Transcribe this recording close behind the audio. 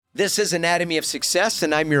This is Anatomy of Success,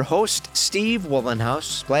 and I'm your host, Steve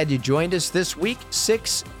Wohlenhaus. Glad you joined us this week.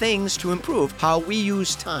 6 things to improve how we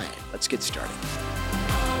use time. Let's get started.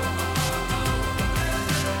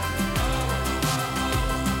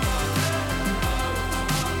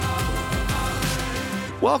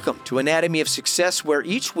 Welcome to Anatomy of Success, where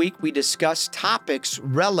each week we discuss topics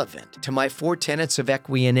relevant to my 4 tenets of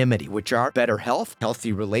equanimity, which are better health,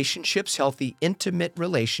 healthy relationships, healthy intimate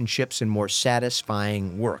relationships, and more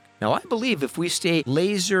satisfying work. Now, I believe if we stay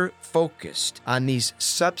laser focused on these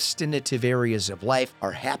substantive areas of life,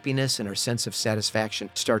 our happiness and our sense of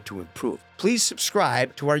satisfaction start to improve. Please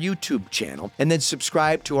subscribe to our YouTube channel and then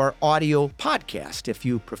subscribe to our audio podcast if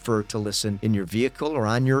you prefer to listen in your vehicle or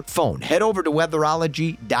on your phone. Head over to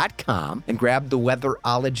weatherology.com and grab the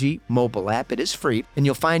Weatherology mobile app. It is free, and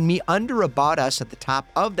you'll find me under About Us at the top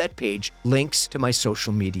of that page, links to my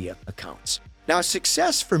social media accounts. Now,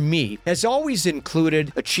 success for me has always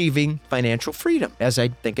included achieving financial freedom, as I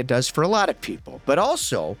think it does for a lot of people, but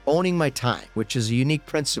also owning my time, which is a unique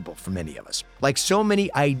principle for many of us. Like so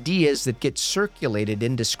many ideas that get circulated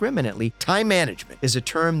indiscriminately, time management is a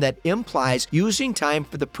term that implies using time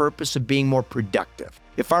for the purpose of being more productive.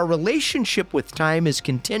 If our relationship with time is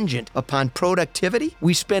contingent upon productivity,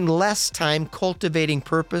 we spend less time cultivating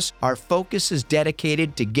purpose. Our focus is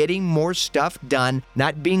dedicated to getting more stuff done,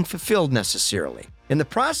 not being fulfilled necessarily. In the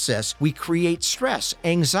process, we create stress,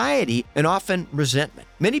 anxiety, and often resentment.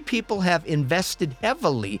 Many people have invested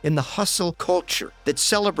heavily in the hustle culture that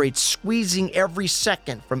celebrates squeezing every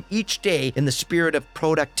second from each day in the spirit of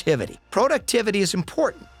productivity. Productivity is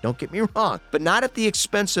important, don't get me wrong, but not at the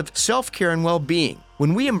expense of self-care and well-being.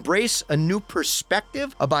 When we embrace a new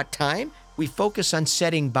perspective about time, we focus on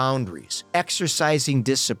setting boundaries, exercising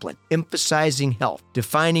discipline, emphasizing health,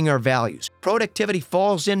 defining our values. Productivity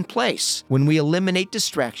falls in place when we eliminate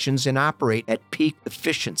distractions and operate at peak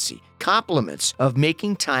efficiency. Compliments of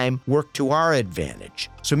making time work to our advantage.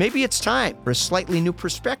 So maybe it's time for a slightly new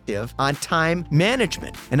perspective on time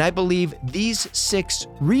management. And I believe these 6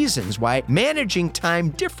 reasons why managing time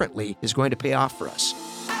differently is going to pay off for us.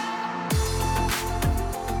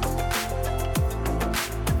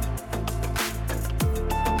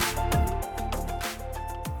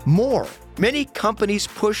 More. Many companies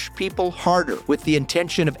push people harder with the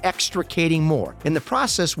intention of extricating more. In the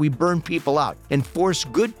process, we burn people out and force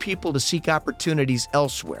good people to seek opportunities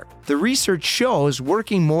elsewhere. The research shows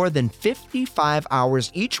working more than 55 hours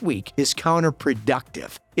each week is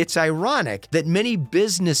counterproductive. It's ironic that many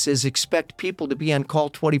businesses expect people to be on call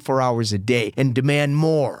 24 hours a day and demand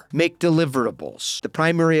more, make deliverables. The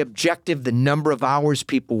primary objective, the number of hours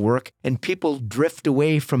people work, and people drift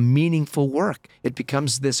away from meaningful work. It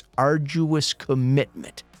becomes this arduous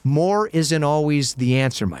commitment. More isn't always the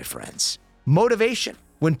answer, my friends. Motivation.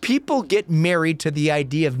 When people get married to the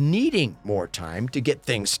idea of needing more time to get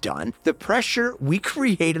things done, the pressure we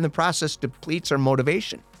create in the process depletes our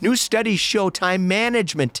motivation. New studies show time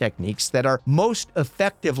management techniques that are most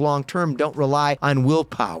effective long-term don't rely on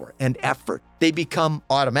willpower and effort. They become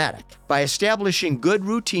automatic. By establishing good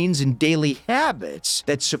routines and daily habits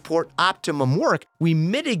that support optimum work, we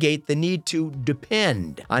mitigate the need to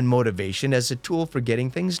depend on motivation as a tool for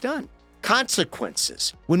getting things done.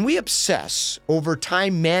 Consequences. When we obsess over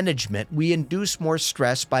time management, we induce more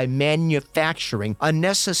stress by manufacturing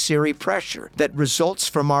unnecessary pressure that results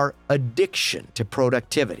from our addiction to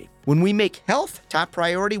productivity. When we make health top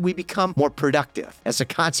priority, we become more productive. As a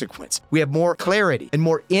consequence, we have more clarity and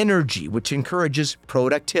more energy, which encourages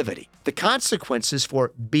productivity. The consequences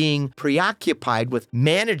for being preoccupied with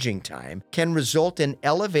managing time can result in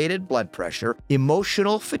elevated blood pressure,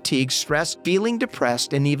 emotional fatigue, stress, feeling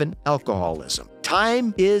depressed, and even alcoholism.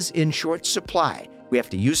 Time is in short supply. We have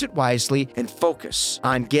to use it wisely and focus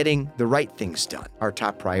on getting the right things done, our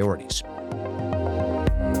top priorities.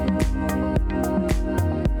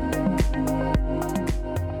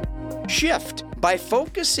 Shift. By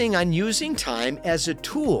focusing on using time as a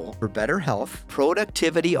tool for better health,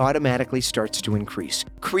 productivity automatically starts to increase.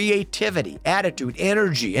 Creativity, attitude,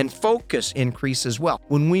 energy, and focus increase as well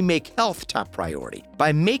when we make health top priority.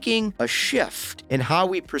 By making a shift in how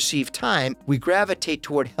we perceive time, we gravitate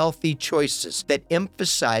toward healthy choices that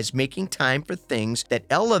emphasize making time for things that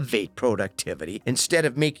elevate productivity instead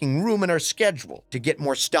of making room in our schedule to get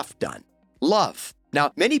more stuff done. Love.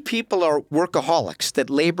 Now, many people are workaholics that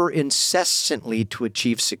labor incessantly to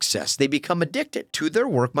achieve success. They become addicted to their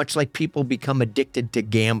work, much like people become addicted to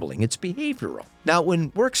gambling. It's behavioral. Now,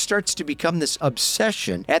 when work starts to become this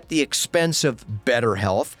obsession at the expense of better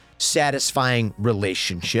health, satisfying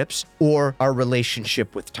relationships or our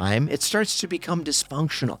relationship with time, it starts to become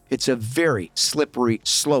dysfunctional. It's a very slippery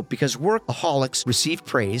slope because workaholics receive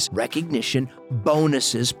praise, recognition,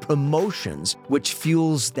 bonuses, promotions, which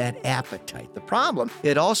fuels that appetite. The problem,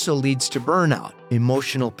 it also leads to burnout,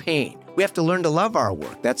 emotional pain. We have to learn to love our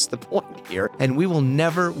work. That's the point here. And we will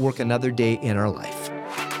never work another day in our life.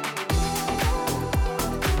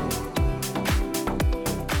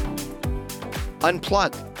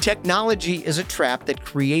 Unplug. Technology is a trap that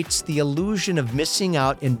creates the illusion of missing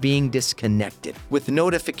out and being disconnected. With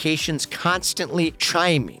notifications constantly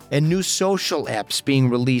chiming and new social apps being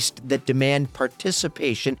released that demand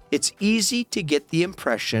participation, it's easy to get the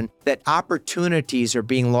impression that opportunities are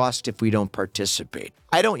being lost if we don't participate.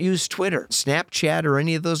 I don't use Twitter, Snapchat, or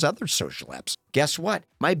any of those other social apps. Guess what?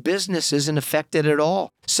 My business isn't affected at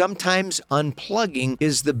all. Sometimes unplugging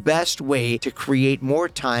is the best way to create more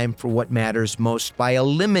time for what matters most by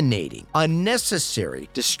eliminating unnecessary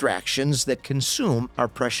distractions that consume our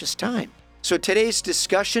precious time. So today's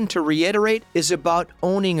discussion, to reiterate, is about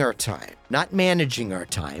owning our time, not managing our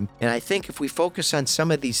time. And I think if we focus on some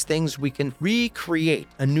of these things, we can recreate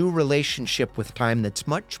a new relationship with time that's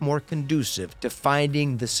much more conducive to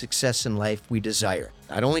finding the success in life we desire.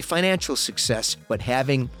 Not only financial success, but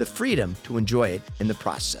having the freedom to enjoy it in the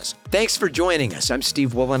process. Thanks for joining us. I'm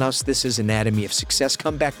Steve Wohlenhaus. This is Anatomy of Success.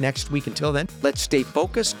 Come back next week. Until then, let's stay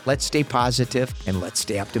focused, let's stay positive, and let's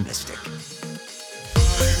stay optimistic.